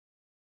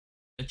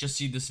just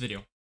see this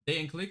video. Deyy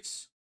and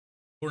Clix,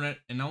 Fortnite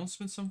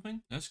announcement,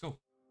 something. Let's go.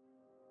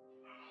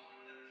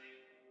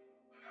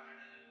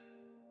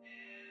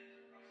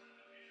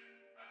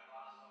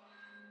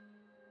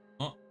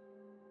 Oh.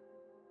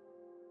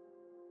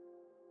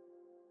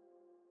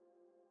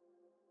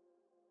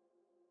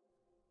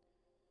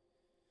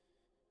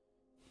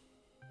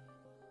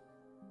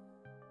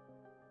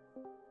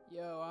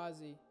 Yo,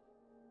 Ozzy.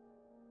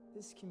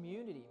 This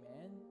community,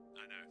 man.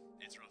 I know.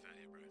 It's rough out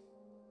here, bro.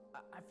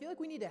 I feel like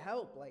we need to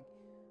help. Like,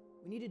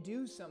 we need to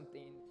do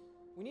something.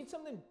 We need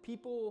something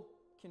people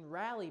can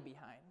rally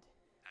behind.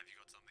 Have you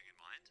got something in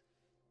mind?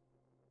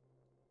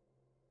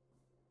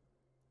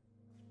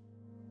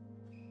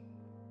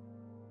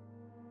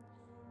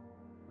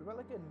 What about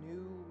like a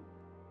new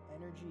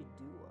NRG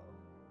duo?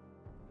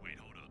 Wait,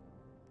 hold up.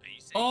 Are you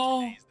saying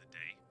Oh. today's the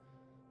day?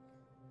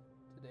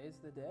 Today's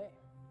the day.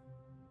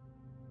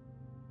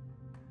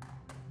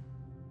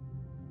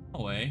 No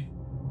way.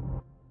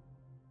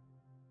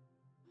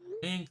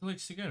 Deyy and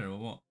Clix together or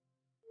what?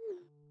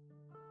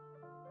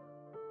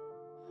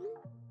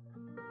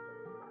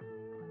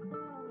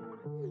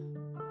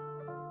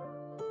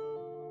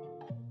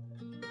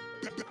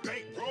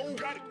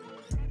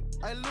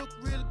 I look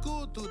real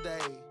good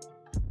today.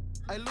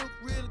 I look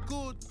real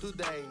good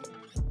today.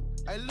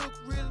 I look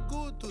real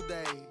good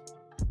today.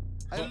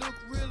 I look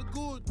real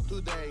good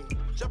today.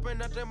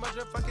 Jumping out that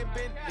motherfucking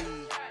Bentley.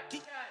 Oh,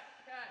 we've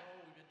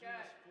been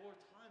doing this 4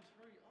 times.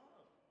 Hurry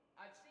up.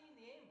 I've seen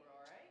the aim, bro,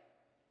 alright?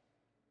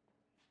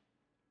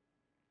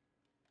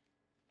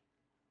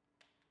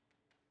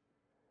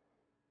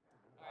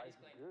 Alright, he's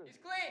clean.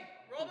 He's clean!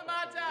 Roll the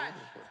montage!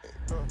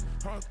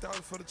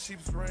 100,000 for the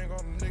cheapest ring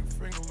on the nigga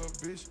finger, little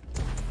bitch.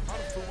 I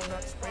done flew one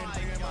out to Spain to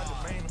be in my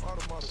domain,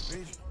 automotive,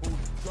 bitch. Ooh,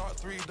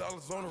 dropped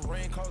 $3 on the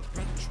ring, cause it's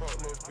been a truck,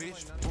 little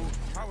bitch. Ooh,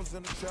 I was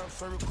in the trap,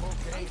 serving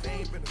cocaine,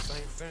 they ain't been the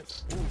same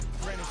since. Ooh,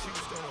 granny, she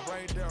was standing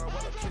right there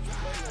while I catch a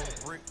play on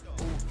the brick.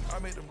 Ooh, I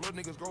made them little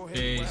niggas go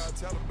ahead and wild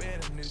Taliban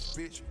in this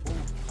bitch.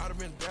 Ooh, I done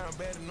been down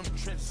bad in them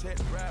trenches, had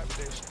to ride with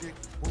that stick.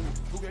 Ooh,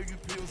 who gave you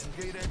pills and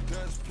gave that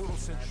dust, put on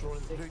central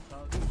in the dick.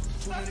 Ooh,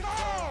 too many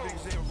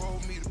convicts, they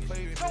enrolled me to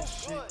play with this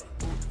shit.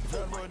 Ooh,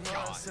 that little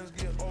nonsense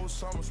get old,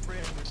 so I'ma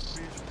spread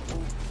this bitch. Ooh,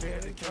 they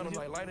had to count them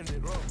like lighting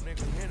it up,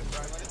 nigga,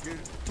 anybody can get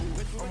it.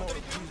 Ooh, I'm on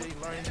the PJ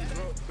lining it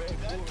up,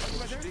 backwood,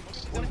 stick.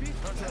 Ooh, I'm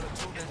trying to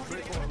tote that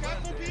brick on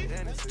London,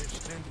 and it's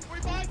extended.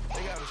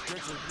 They got a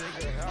stretcher,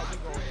 nigga, how we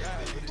gon'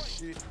 die for this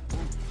shit?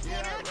 Ooh,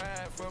 yeah, I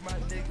ride for my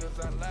niggas,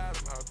 I lie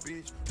to my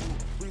bitch.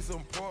 Ooh, we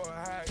some poor,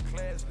 high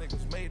class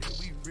niggas, made it,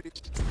 we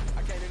rich.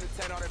 I can't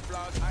entertain all that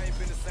vlogs. I ain't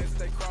been the same since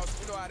they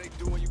crossed. You know how they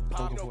do when you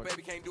pop. No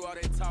baby can't do all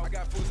that talk. I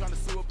got fools trying to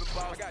sue up and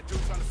boss. I got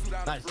dudes trying to sue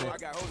down the floor. I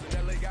got hoes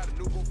in LA, got a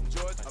new boo from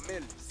Georgia. I'm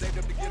in it. Saved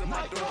up to get on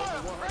my door.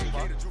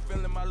 100K, the true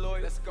feeling my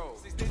lawyer. Let's go.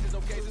 6 digits,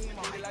 okay, so you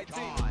me like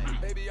T.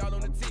 Baby, all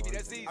on the TV,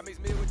 that's easy. I mix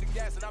me with the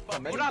gas and I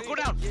bump it. Go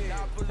down. Yeah,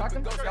 I pull up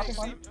and go straight. $100,000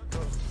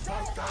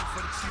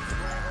 for the cheapest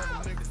ring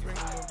on the nigga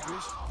finger, little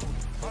bitch.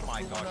 Oh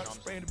my God, out to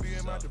Spain to be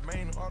in my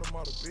domain,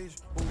 automotive,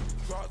 bitch. Ooh,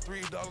 dropped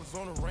 $3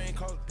 on the ring,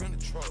 cause it's been a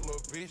truck,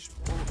 little bitch.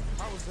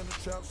 Ooh, I was in the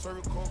trap,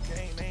 serving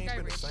cocaine, they ain't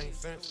been the same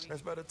since.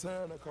 That's by the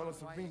time I call it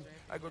Savini.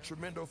 I go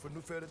tremendo for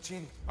new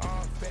fettuccine.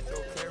 All fat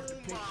though, carry the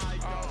pink.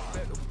 All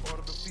fat though,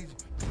 order the Fiji.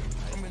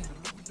 I'm in the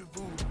loop with the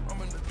food,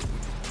 I'm in the loop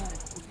with the food.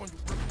 Which one you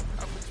bring?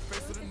 I put your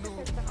face to the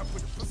news, I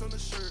put the puss on the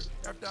shirt.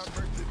 After I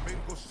birthed it, baby,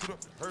 go shoot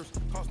up the hearse.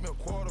 Cost me a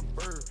quarter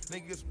bird,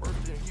 niggas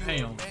birthday,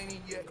 you a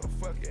maniac, a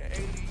fucking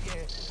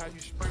alien. How you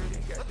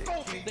spurting, got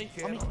that kid,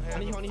 can't have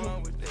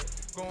fun with that.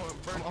 Going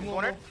birthday. I'm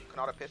cornered.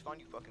 Canada pissed on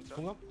you, fucking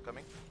son.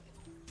 Coming.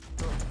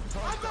 $100,000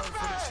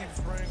 for the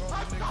cheapest ring on the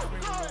nigga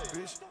finger, little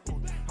bitch.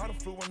 I done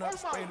flew one out to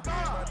Spain to be in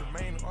my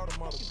domain,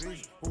 automotive,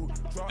 bitch.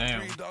 Dropped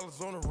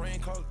 $3 on the ring,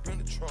 cause it's been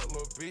a truck,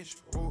 little bitch.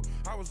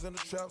 I was in the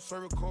trap,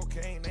 serving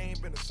cocaine, they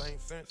ain't been the same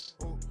since.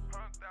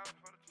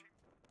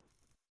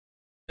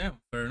 Yeah,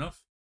 fair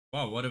enough.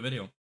 Wow, what a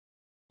video.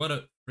 What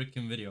a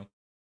freaking video.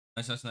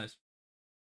 Nice, nice, nice.